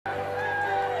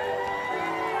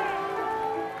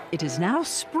It is now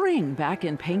spring back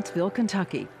in Paintsville,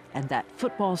 Kentucky, and that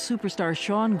football superstar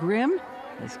Sean Grimm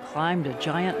has climbed a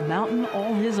giant mountain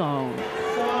all his own.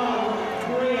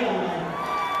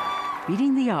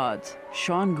 Beating the odds,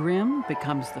 Sean Grimm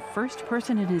becomes the first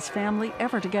person in his family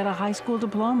ever to get a high school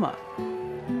diploma.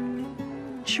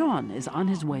 Sean is on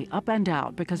his way up and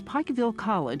out because Pikeville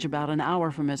College, about an hour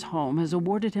from his home, has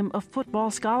awarded him a football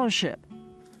scholarship.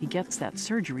 He gets that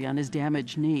surgery on his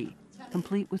damaged knee,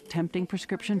 complete with tempting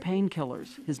prescription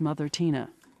painkillers, his mother, Tina.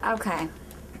 Okay,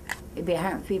 it'd be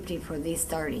 $150 for these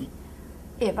 30.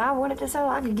 If I wanted to sell,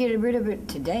 I could get rid of it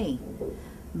today.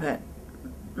 But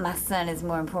my son is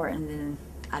more important than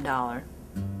 $1.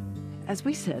 As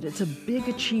we said, it's a big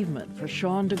achievement for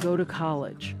Sean to go to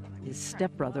college. His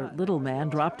stepbrother, Little Man,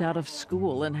 dropped out of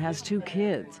school and has 2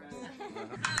 kids.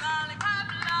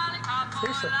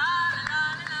 Seriously.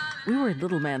 We were in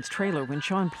Little Man's trailer when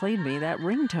Sean played me that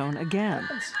ringtone again.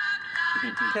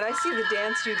 Can I see the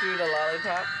dance you do to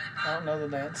Lollipop? I don't know the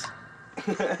dance.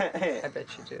 I bet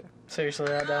you do.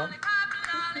 Seriously, I don't.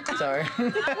 Sorry.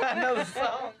 I know the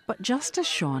song. But just as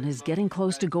Sean is getting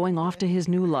close to going off to his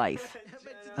new life,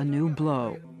 a new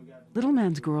blow. Little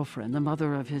Man's girlfriend, the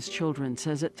mother of his children,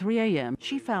 says at 3 a.m.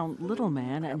 she found Little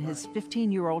Man and his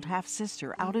 15-year-old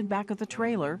half-sister out in back of the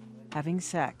trailer having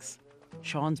sex.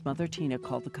 Sean's mother, Tina,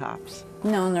 called the cops.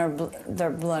 Knowing they're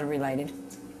blood related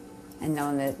and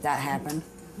knowing that that happened,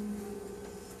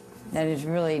 that is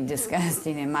really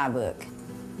disgusting in my book.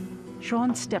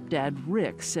 Sean's stepdad,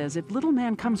 Rick, says if Little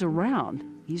Man comes around,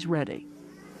 he's ready.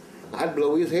 I'd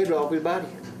blow his head off his body.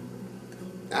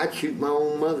 I'd shoot my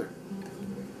own mother.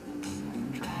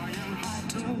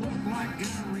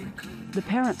 The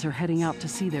parents are heading out to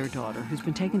see their daughter, who's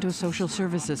been taken to a social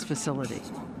services facility.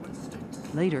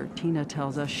 Later, Tina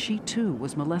tells us she too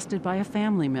was molested by a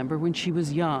family member when she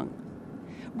was young.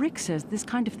 Rick says this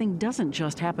kind of thing doesn't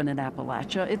just happen in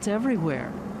Appalachia, it's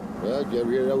everywhere. Well, did you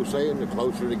ever hear the old saying, the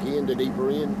closer the kin, the deeper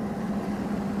in?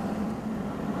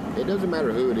 It doesn't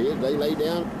matter who it is, they lay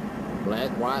down, black,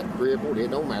 white, crippled,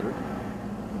 it don't matter.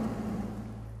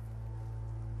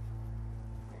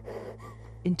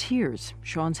 In tears,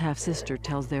 Sean's half-sister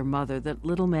tells their mother that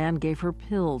Little Man gave her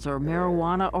pills or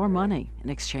marijuana or money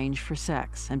in exchange for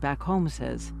sex, and back home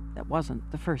says that wasn't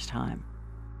the first time.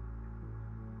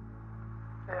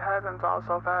 It happens all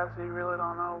so fast, you really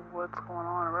don't know what's going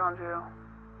on around you.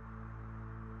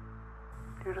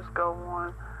 You just go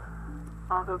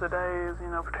on through the days,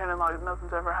 pretending like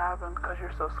nothing's ever happened because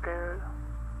you're so scared.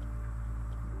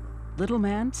 Little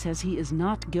Man says he is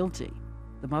not guilty.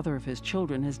 The mother of his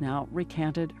children has now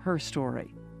recanted her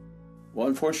story. Well,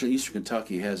 unfortunately, Eastern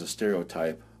Kentucky has a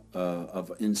stereotype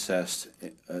of incest,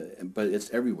 but it's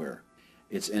everywhere.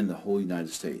 It's in the whole United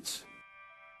States.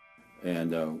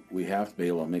 And we have to be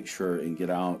able to make sure and get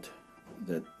out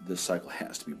that this cycle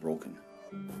has to be broken.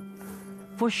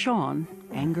 For Sean,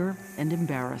 anger and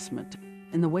embarrassment.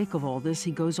 In the wake of all this, he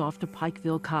goes off to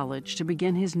Pikeville College to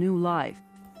begin his new life,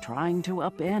 trying to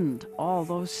upend all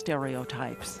those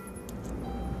stereotypes.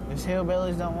 These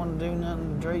hillbillies don't want to do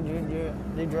nothing,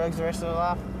 do drugs the rest of their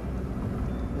life?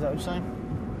 Is that what you're saying?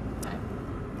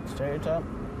 Stereotype?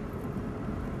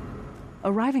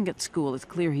 Arriving at school, it's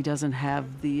clear he doesn't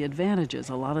have the advantages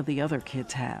a lot of the other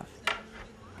kids have.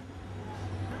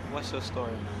 What's your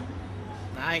story?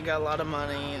 I ain't got a lot of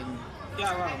money and... You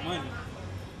got a lot of money.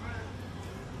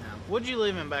 What'd you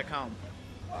live in back home?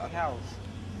 A house.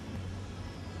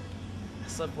 I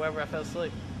slept wherever I fell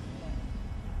asleep.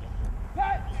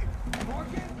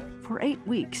 For 8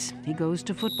 weeks, he goes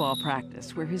to football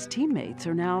practice where his teammates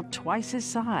are now twice his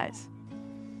size.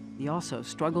 He also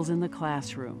struggles in the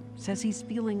classroom, says he's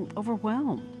feeling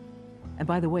overwhelmed. And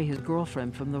by the way, his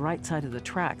girlfriend from the right side of the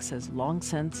track says long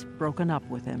since broken up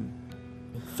with him.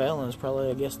 Failing is probably,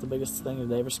 I guess, the biggest thing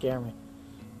that ever scared me.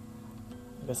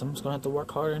 I guess I'm just gonna have to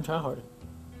work harder and try harder.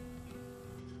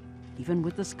 Even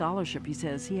with the scholarship, he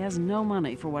says he has no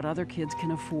money for what other kids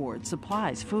can afford,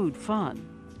 supplies, food, fun.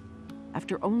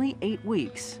 After only 8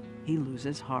 weeks, he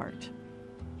loses heart.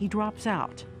 He drops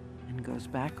out and goes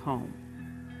back home.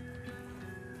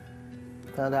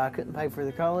 Found out I couldn't pay for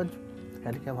the college,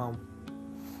 had to come home.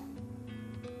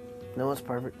 No one's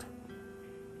perfect.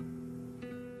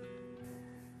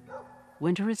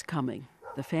 Winter is coming.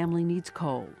 The family needs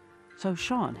coal. So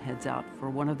Sean heads out for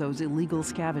one of those illegal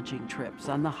scavenging trips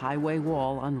on the highway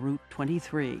wall on Route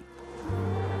 23.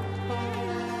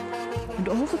 And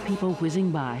all the people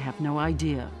whizzing by have no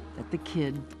idea that the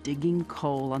kid digging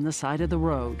coal on the side of the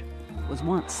road was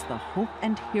once the hope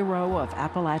and hero of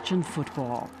Appalachian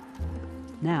football.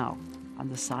 Now, on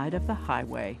the side of the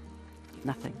highway,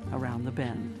 nothing around the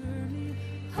bend.